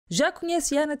Já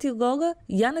conhece Yanet e Lola?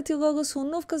 Yanet e Lola são um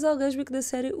novo casal lésbico da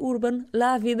série Urban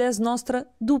Vida, Nuestra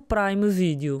do Prime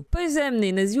Video. Pois é,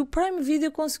 meninas, e o Prime Video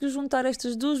conseguiu juntar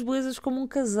estas duas belezas como um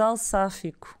casal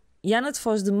sáfico. Yanet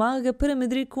foge de Málaga para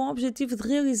Madrid com o objetivo de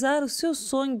realizar o seu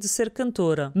sonho de ser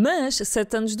cantora. Mas,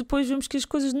 7 anos depois, vemos que as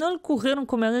coisas não lhe correram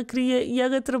como ela queria e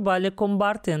ela trabalha como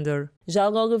bartender. Já a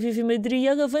Lola vive em Madrid e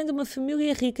ela vem de uma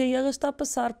família rica e ela está a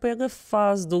passar pela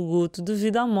fase do luto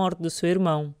devido à morte do seu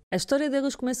irmão. A história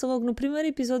delas começa logo no primeiro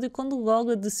episódio quando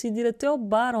Lola decide ir até ao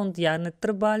bar onde Yanet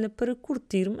trabalha para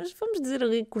curtir, mas vamos dizer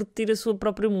ali curtir a sua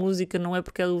própria música, não é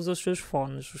porque ela usa os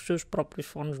seus próprios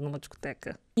fones numa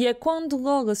discoteca. E é quando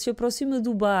Lola se aproxima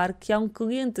do bar que há um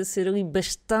cliente a ser ali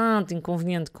bastante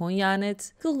inconveniente com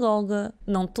Yanet, que Lola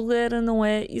não tolera, não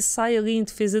é? E sai ali em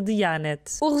defesa de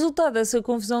Yanet. O resultado dessa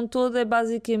confusão toda é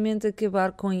basicamente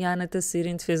acabar com Yanet a ser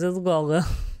em defesa de Lola.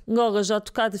 Lola, já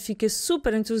tocada, fica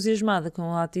super entusiasmada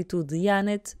com a atitude de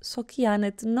Yanet, só que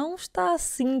Yanet não está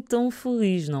assim tão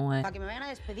feliz, não é? Para que me vayan a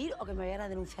despedir ou que me vayan a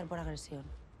denunciar por agresión.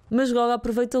 Mas Lola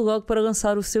aproveita logo para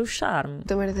lançar o seu charme.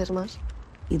 ¿Te mereces más?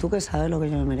 ¿Y tú qué sabes lo que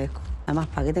yo me merezco? Además,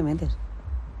 ¿para qué te metes?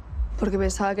 Porque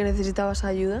pensaba que necesitabas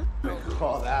ayuda. No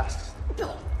jodas.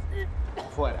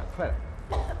 Fuera, fuera.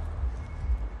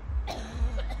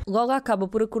 Lola acaba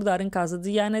por acordar em casa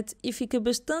de Yanet e fica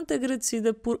bastante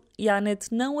agradecida por Yanet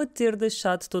não a ter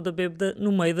deixado toda bêbada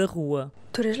no meio da rua.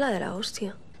 Tú eres la de la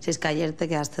hostia. Si es que ayer te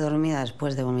quedaste dormida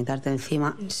después de vomitarte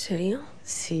encima. ¿En serio?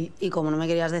 Sí, y como no me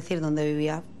querías decir dónde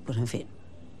vivía, pues en fin.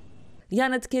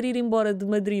 Yanet quer ir embora de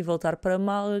Madrid e voltar para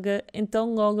Málaga,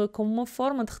 então Lola, como uma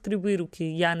forma de retribuir o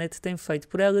que Yanet tem feito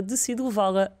por ela, decide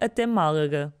levá-la até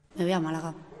Málaga. Me voy a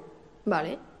Málaga.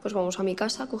 Vale, pues vamos a mi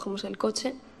casa, cogemos el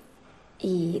coche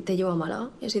y te llevo a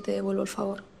Málaga y así te devuelvo el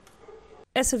favor.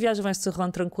 Essa viagem vai se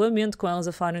desenrolar tranquilamente, com elas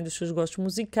a falarem dos seus gostos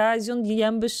musicais e onde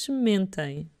ambas se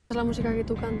mentem. ¿Es la música que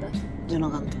tú cantas? Yo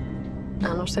no canto.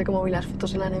 A no ser cómo vi las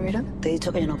fotos en la nevera. Te he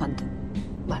dicho que yo no canto.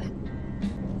 Vale.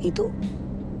 ¿Y tú?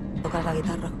 ¿Tocas la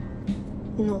guitarra?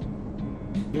 No.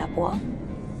 ¿La púa?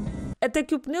 Até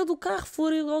que o pneu do carro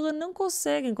fura e Lola não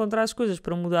consegue encontrar as coisas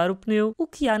para mudar o pneu, o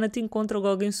que Yanet encontra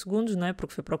logo em segundos, não é?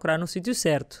 Porque foi procurar no sítio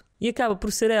certo. E acaba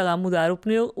por ser ela a mudar o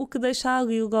pneu, o que deixa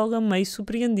ali Lola meio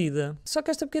surpreendida. Só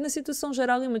que esta pequena situação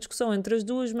gera ali uma discussão entre as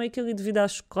duas, meio que ali devido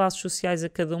às classes sociais a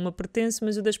cada uma pertence,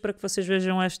 mas eu deixo para que vocês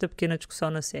vejam esta pequena discussão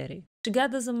na série.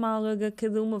 Chegadas a Málaga,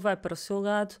 cada uma vai para o seu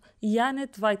lado e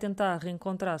Yanet vai tentar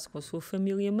reencontrar-se com a sua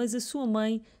família, mas a sua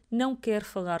mãe não quer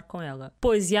falar com ela.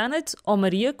 Pois Yanet, ou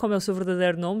Maria, como é o seu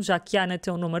verdadeiro nome, já que Yanet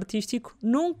é um nome artístico,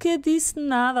 nunca disse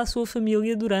nada à sua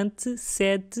família durante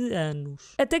 7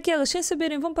 anos. Até que elas, sem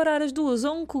saberem, vão parar as duas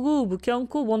a um clube, que é um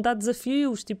clube onde há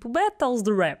desafios, tipo battles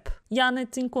de rap.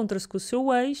 Yanet encontra-se com o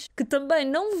seu ex, que também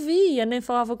não via nem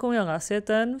falava com ele há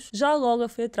 7 anos. Já Lola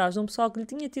foi atrás de um pessoal que lhe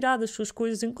tinha tirado as suas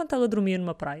coisas enquanto ela dormia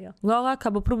numa praia. Lola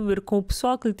acaba por beber com o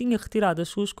pessoal que lhe tinha retirado as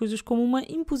suas coisas como uma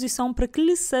imposição para que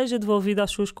lhe seja devolvida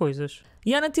as suas coisas.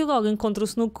 Yanet e Lola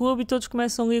encontram-se no clube e todos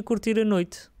começam ali a curtir a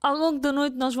noite. Ao longo da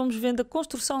noite nós vamos vendo a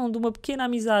construção de uma pequena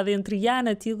amizade entre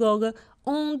Yanet e Lola,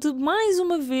 onde, mais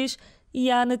uma vez,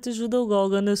 Yanet ajuda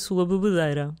Lola na sua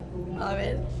bebedeira. A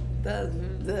ver, estás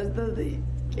así.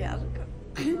 Qué asco.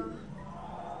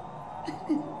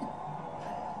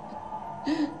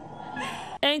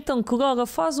 É então que Lola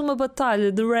faz uma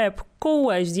batalha de rap com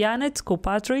o ex de Yanet, com o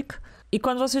Patrick, e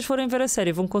quando vocês forem ver a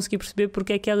série vão conseguir perceber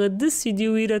porque é que ela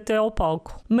decidiu ir até ao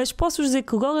palco. Mas posso-vos dizer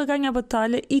que Lola ganha a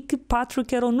batalha e que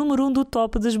Patrick era o número 1 do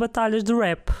top das batalhas de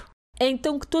rap. É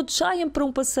então que todos saem para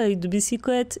um passeio de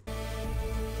bicicleta.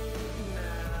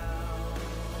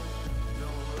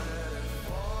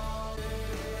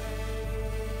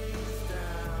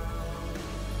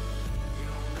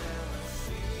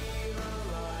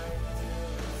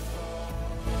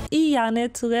 E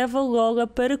Yanet leva Lola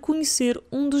para conhecer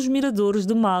um dos miradouros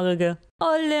de Málaga.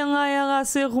 Olhem lá ela a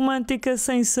ser romântica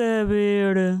sem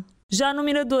saber. Já no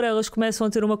mirador elas começam a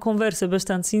ter uma conversa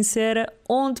bastante sincera,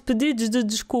 onde pedidos de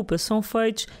desculpa são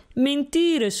feitos,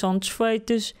 mentiras são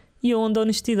desfeitas e onde a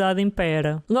honestidade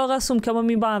impera. Lola assume que é uma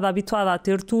mimada habituada a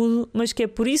ter tudo, mas que é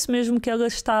por isso mesmo que ela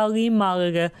está ali em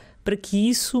Málaga, para que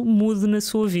isso mude na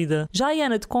sua vida. Já a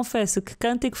Yanet confessa que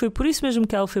canta e que foi por isso mesmo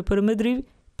que ela foi para Madrid,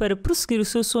 para prosseguir o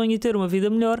seu sonho e ter uma vida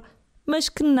melhor, mas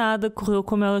que nada correu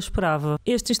como ela esperava.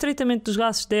 Este estreitamento dos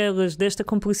laços delas, desta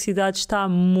cumplicidade, está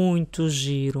muito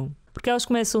giro. Porque elas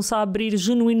começam-se a abrir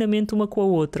genuinamente uma com a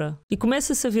outra. E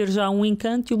começa-se a ver já um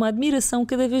encanto e uma admiração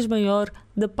cada vez maior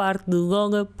da parte de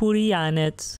Lola por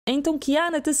Yanet. É então que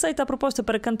Yanet aceita a proposta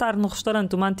para cantar no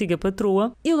restaurante de uma antiga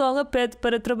patroa e Lola pede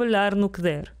para trabalhar no que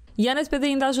der. Yanet pede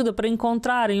ainda ajuda para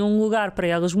encontrarem um lugar para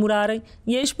elas morarem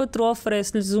e a ex-patroa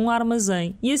oferece-lhes um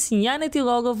armazém. E assim Yanet e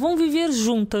Lola vão viver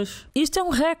juntas. Isto é um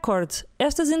recorde.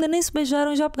 Estas ainda nem se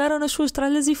beijaram, já pegaram nas suas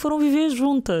tralhas e foram viver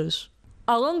juntas.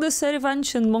 Ao longo da série vai-nos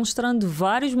sendo mostrando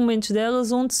vários momentos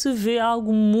delas onde se vê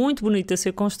algo muito bonito a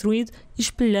ser construído,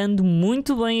 espelhando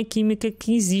muito bem a química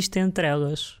que existe entre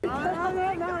elas.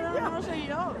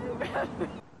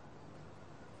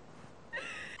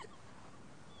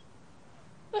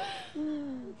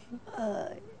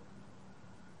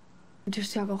 Yo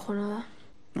estoy acojonada.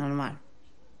 Normal.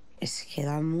 Es que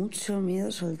da mucho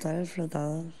miedo soltar el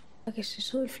flotador. ¿Qué es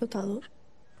eso del flotador?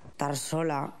 Estar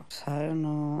sola, ¿sabes?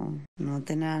 No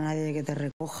tener a nadie que te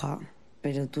recoja.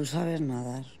 Pero tú sabes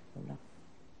nadar, Lola.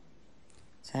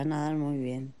 Sabes nadar muy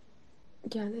bien.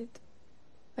 Yanet,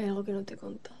 hay algo que no te he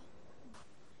contado.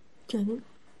 Yanet.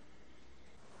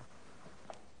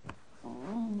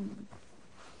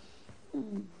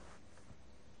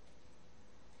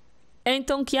 É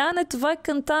então que a Yanet vai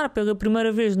cantar pela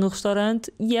primeira vez no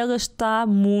restaurante e ela está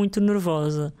muito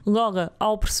nervosa. Lola,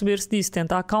 ao perceber-se disso,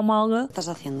 tenta acalmá-la. ¿Qué estás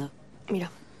haciendo? Mira,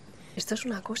 esto es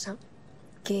una cosa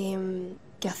que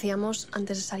hacíamos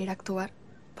antes de salir a actuar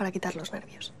para quitar los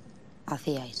nervios.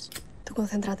 Hacíais. Tú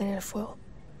concéntrate en el fuego.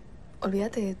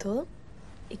 Olvídate de todo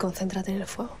y concéntrate en el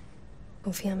fuego.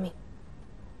 Confía en mí.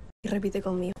 Y repite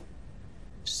conmigo.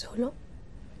 Solo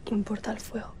importa el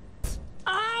fuego.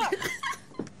 ¡Ah!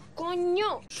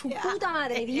 ¡Coño! ¡Su puta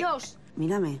madre, Dios!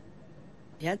 Mírame.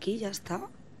 Ya aquí, ya está.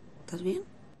 ¿Estás bien?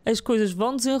 As coisas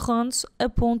vão desenrolando-se a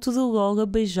ponto de Lola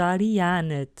beijar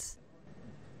Yanet.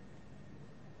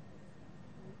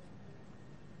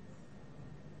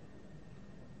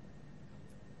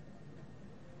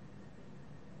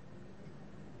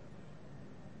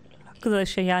 Que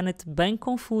deixa Yanet bem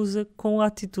confusa com a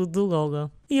atitude de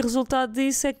Lola. E o resultado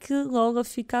disso é que Lola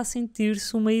fica a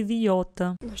sentir-se uma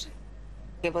idiota. No sé,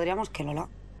 Que podríamos, ¿qué, Lola?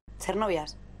 ¿Ser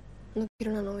novias? no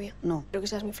quiero una novia. No. Quiero que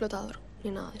seas mi flotador,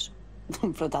 ni nada de eso.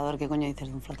 Un flotador, ¿qué coño dices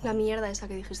de un flotador? La mierda esa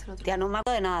que dijiste el otro día. Tía, no me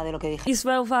acuerdo de nada de lo que dije. Isso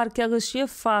vai levar que elas se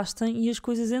afastem e as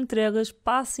coisas entre elas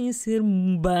passem a ser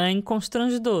bem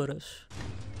constrangedoras.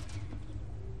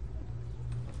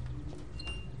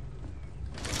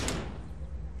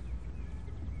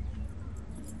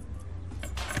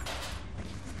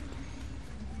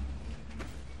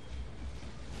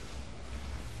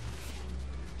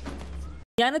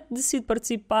 Yanet decide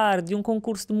participar de um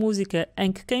concurso de música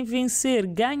em que quem vencer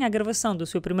ganha a gravação do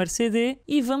seu primeiro CD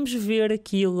e vamos ver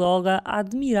aqui Lola a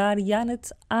admirar Yanet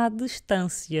à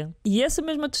distância. E essa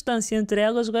mesma distância entre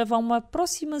elas leva a uma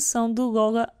aproximação de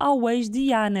Lola ao ex de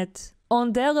Yanet,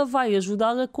 onde ela vai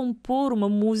ajudá-la a compor uma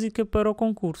música para o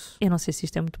concurso. Eu não sei se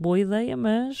isto é muito boa ideia,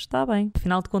 mas está bem.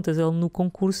 Afinal de contas, ele no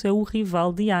concurso é o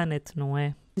rival de Yanet, não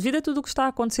é? Devido a tudo o que está a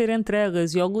acontecer entre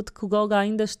elas e ao luto que Lola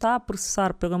ainda está a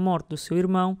processar pela morte do seu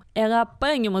irmão, ela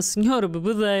apanha uma senhora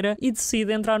bebedeira e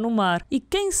decide entrar no mar. E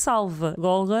quem salva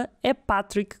Lola é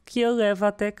Patrick, que a leva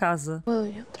até casa. ¿Puedo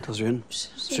yo? ¿Estás bien?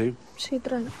 Sí. Sí,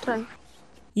 trae.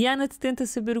 Yanet tenta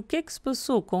saber o que é que se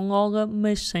passou com Lola,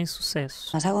 mas sem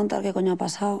sucesso. ¿Vas a contar qué coño ha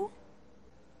pasado?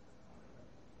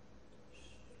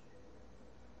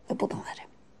 De puta madre.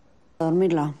 A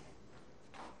dormirla.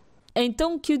 É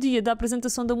então que o dia da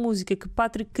apresentação da música que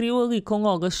Patrick criou ali com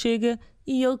Lola chega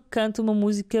e ele canta uma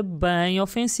música bem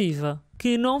ofensiva,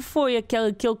 que não foi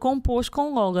aquela que ele compôs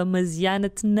com Lola, mas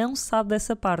Yanet não sabe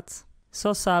dessa parte.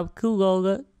 Só sabe que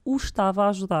Lola o estava a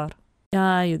ajudar.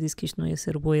 Eu disse que isto não ia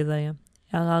ser boa ideia.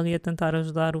 Ela ali a tentar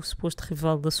ajudar o suposto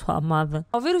rival da sua amada.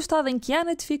 Ao ver o estado em que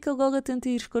Yanet fica, Lola tenta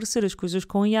ir esclarecer as coisas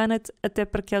com Yanet, até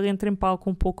para que ela entre em palco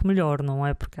um pouco melhor, não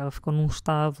é? Porque ela ficou num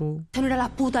estado... Esa no era la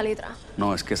puta letra.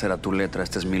 No, es que esa era tu letra,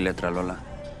 esta es mi letra, Lola.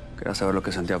 Quería saber lo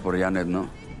que sentía por Yanet, ¿no?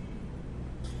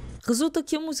 Resulta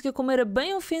que a música, como era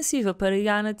bem ofensiva para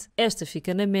Yanet, esta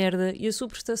fica na merda e a sua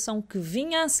prestação que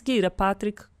vinha a seguir a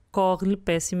Patrick corre-lhe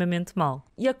pessimamente mal.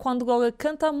 E é quando Lola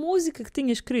canta a música que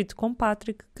tinha escrito com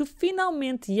Patrick que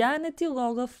finalmente Yanet e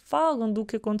Lola falam do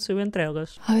que aconteceu entre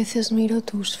elas. A veces miro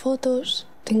tus fotos,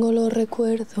 tengo los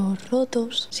recuerdos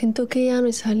rotos, siento que ya no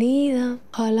hay salida,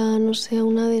 ojalá no sea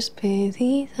una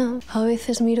despedida. A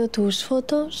veces miro tus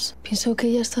fotos, pienso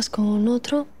que ya estás con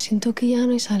otro, siento que ya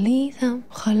no hay salida,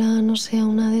 ojalá no sea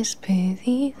una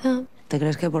despedida. ¿Te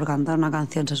crees que por cantar una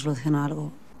canción se soluciona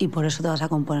algo? Y por eso te vas a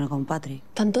componer con Patrick.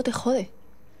 ¿Tanto te jode?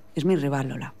 Es mi rival,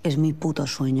 Lola. Es mi puto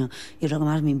sueño. Y es lo que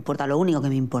más me importa, lo único que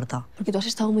me importa. Porque tú has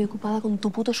estado muy ocupada con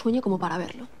tu puto sueño como para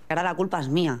verlo. Ahora la culpa es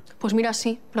mía. Pues mira,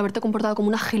 sí, por haberte comportado como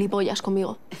una gilipollas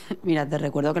conmigo. Mira, te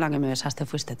recuerdo que la que me besaste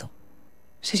fuiste tú.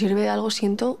 Si sirve de algo,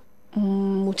 siento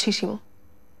muchísimo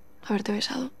haberte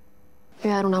besado.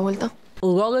 Voy a dar una vuelta.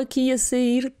 Lola, que ia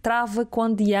sair, trava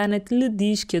quando Yanet lhe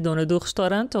diz que a dona do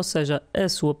restaurante, ou seja, a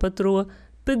sua patroa,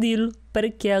 pediu-lhe para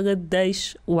que ela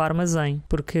deixe o armazém,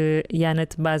 porque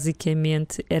Yanet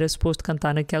basicamente era suposto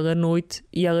cantar naquela noite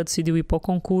e ela decidiu ir para o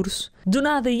concurso. Do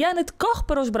nada, Yanet corre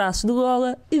para os braços de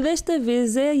Lola e desta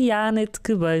vez é Yanet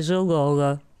que beija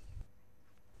Lola.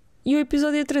 E o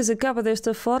episódio 3 acaba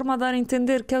desta forma, a dar a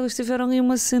entender que elas tiveram ali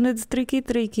uma cena de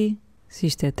triqui-triqui. Se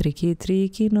isto é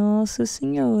triqui-triqui, Nossa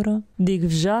Senhora.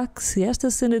 Digo-vos já que se esta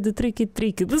cena de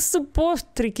triqui-triqui, de suposto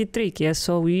triqui-triqui, é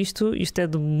só isto é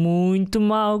de muito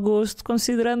mau gosto,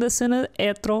 considerando a cena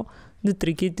hetero de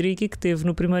triqui-triqui que teve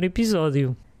no primeiro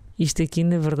episódio. Isto aqui,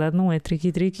 na verdade, não é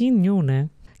triqui-triqui nenhum, né?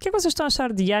 O que é que vocês estão a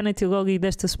achar de Yanet e Lola e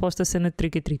desta suposta cena de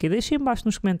triqui-triqui? Deixem em baixo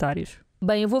nos comentários.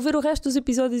 Bem, eu vou ver o resto dos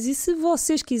episódios e se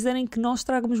vocês quiserem que nós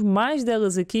tragamos mais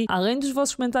delas aqui, além dos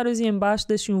vossos comentários aí em baixo,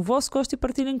 deixem o vosso gosto e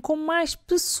partilhem com mais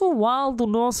pessoal do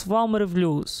nosso Val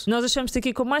maravilhoso. Nós achamos-te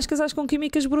aqui com mais casais com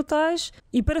químicas brutais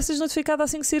e para seres notificado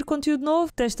assim que sair conteúdo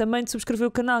novo, tens também de subscrever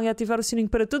o canal e ativar o sininho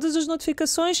para todas as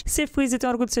notificações. Ser feliz e ter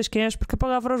orgulho de seres quem és, porque a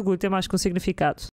palavra orgulho tem mais que um significado.